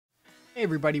Hey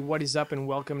everybody, what is up and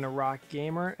welcome to Rock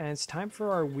Gamer, and it's time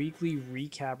for our weekly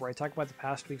recap where I talk about the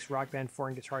past week's Rock Band 4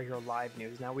 and Guitar Hero Live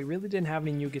news. Now, we really didn't have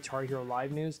any new Guitar Hero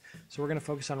Live news, so we're going to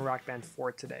focus on Rock Band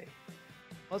 4 today.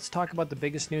 Let's talk about the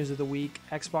biggest news of the week.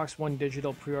 Xbox One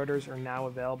digital pre-orders are now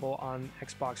available on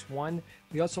Xbox One.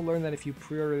 We also learned that if you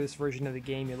pre-order this version of the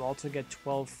game, you'll also get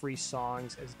 12 free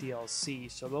songs as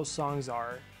DLC. So those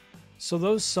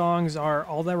songs are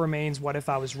All That Remains, What If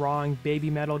I Was Wrong,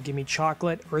 BABYMETAL, Gimme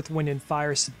Chocolate, Earth, Wind &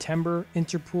 Fire, September,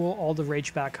 Interpol, All the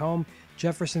Rage Back Home,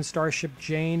 Jefferson, Starship,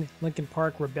 Jane, Linkin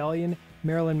Park, Rebellion,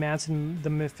 Marilyn, Manson,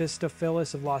 The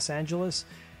Mephistopheles of Los Angeles,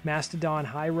 Mastodon,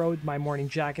 High Road, My Morning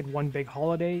Jacket, One Big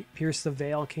Holiday, Pierce the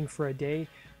Veil, King for a Day,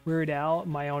 Weird Al,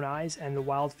 My Own Eyes, and The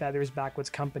Wild Feathers,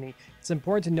 Backwoods Company. It's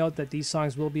important to note that these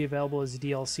songs will be available as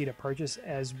DLC to purchase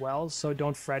as well, so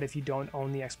don't fret if you don't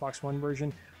own the Xbox One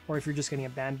version, or if you're just getting a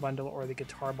band bundle or the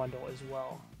guitar bundle as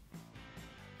well.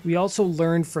 We also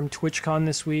learned from TwitchCon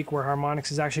this week, where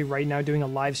Harmonix is actually right now doing a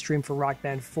live stream for Rock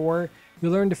Band 4. We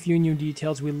learned a few new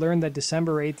details. We learned that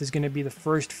December 8th is going to be the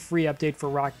first free update for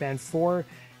Rock Band 4,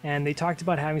 and they talked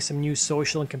about having some new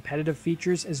social and competitive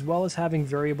features, as well as having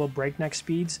variable breakneck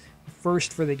speeds,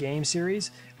 first for the game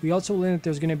series. We also learned that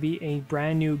there's going to be a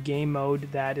brand new game mode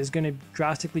that is going to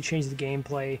drastically change the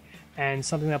gameplay, and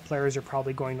something that players are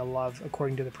probably going to love,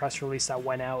 according to the press release that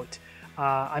went out.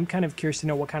 I'm kind of curious to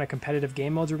know what kind of competitive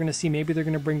game modes we're going to see. Maybe they're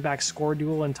going to bring back Score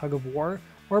Duel and Tug of War,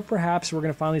 or perhaps we're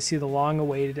going to finally see the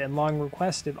long-awaited and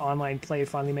long-requested online play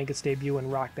finally make its debut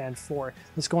in Rock Band 4.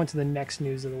 Let's go into the next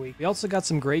news of the week. We also got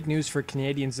some great news for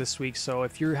Canadians this week, so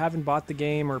if you haven't bought the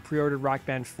game or pre-ordered Rock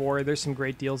Band 4, there's some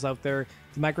great deals out there.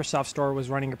 The Microsoft Store was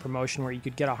running a promotion where you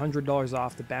could get $100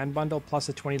 off the band bundle plus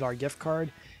a $20 gift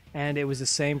card. And it was the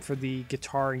same for the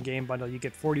guitar and game bundle. You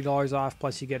get $40 off,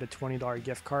 plus you get a $20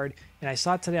 gift card. And I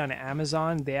saw it today on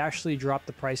Amazon. They actually dropped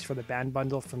the price for the band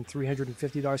bundle from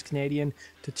 $350 Canadian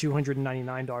to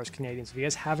 $299 Canadian. So if you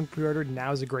guys haven't pre-ordered,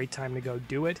 now is a great time to go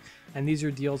do it. And these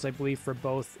are deals, I believe, for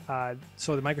both.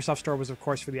 So the Microsoft Store was, of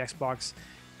course, for the Xbox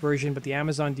version, but the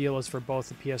Amazon deal is for both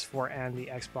the PS4 and the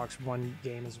Xbox One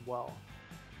game as well.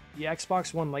 The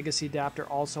Xbox One Legacy adapter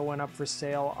also went up for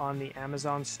sale on the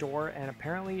Amazon store, and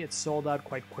apparently it sold out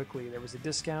quite quickly. There was a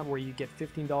discount where you get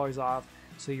 $15 off,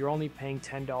 so you're only paying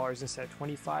 $10 instead of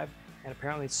 $25, and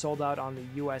apparently it's sold out on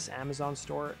the US Amazon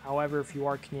store. However, if you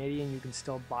are Canadian, you can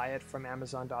still buy it from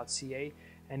Amazon.ca,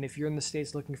 and if you're in the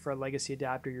States looking for a Legacy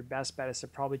adapter, your best bet is to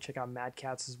probably check out Mad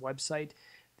Catz' website.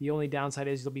 The only downside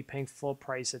is you'll be paying full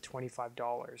price at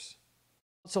 $25.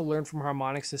 Also learned from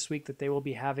Harmonix this week that they will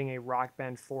be having a Rock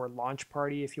Band 4 launch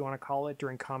party, if you want to call it,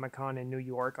 during Comic-Con in New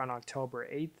York on October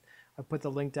 8th. I put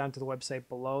the link down to the website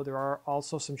below. There are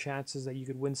also some chances that you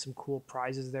could win some cool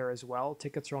prizes there as well.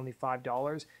 Tickets are only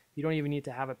 $5. You don't even need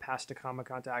to have a pass to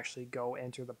Comic-Con to actually go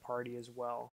enter the party as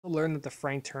well. I learned that the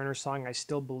Frank Turner song I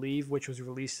Still Believe, which was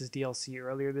released as DLC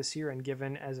earlier this year and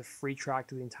given as a free track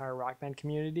to the entire Rock Band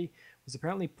community, was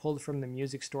apparently pulled from the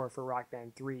music store for Rock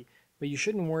Band 3. But you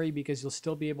shouldn't worry because you'll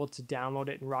still be able to download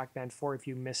it in Rock Band 4 if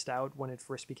you missed out when it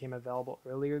first became available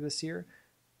earlier this year.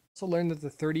 Also learned that the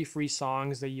 30 free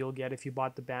songs that you'll get if you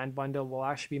bought the band bundle will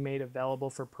actually be made available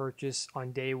for purchase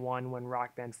on day one when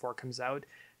Rock Band 4 comes out.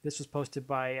 This was posted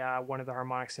by one of the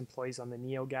Harmonix employees on the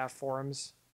NeoGAF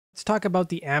forums. Let's talk about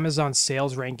the Amazon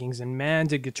sales rankings, and man,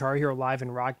 did Guitar Hero Live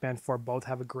and Rock Band 4 both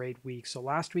have a great week. So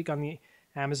last week on the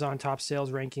Amazon top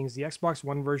sales rankings, the Xbox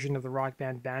One version of the Rock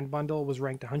Band band bundle was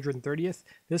ranked 130th.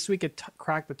 This week it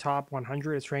cracked the top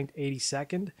 100. It's ranked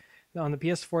 82nd. On the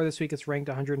PS4 this week it's ranked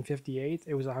 158th.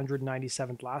 It was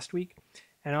 197th last week.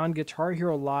 And on Guitar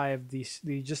Hero Live,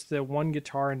 just the one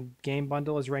guitar and game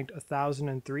bundle is ranked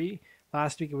 1003.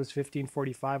 Last week it was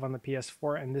 1545 on the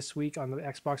PS4, and this week on the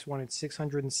Xbox One it's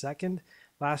 602nd.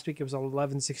 Last week it was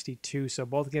 1162, so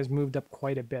both games moved up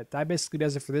quite a bit. That basically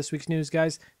does it for this week's news,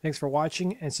 guys. Thanks for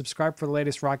watching, and subscribe for the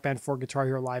latest Rock Band 4 Guitar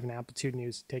Hero Live and Amplitude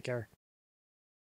news. Take care.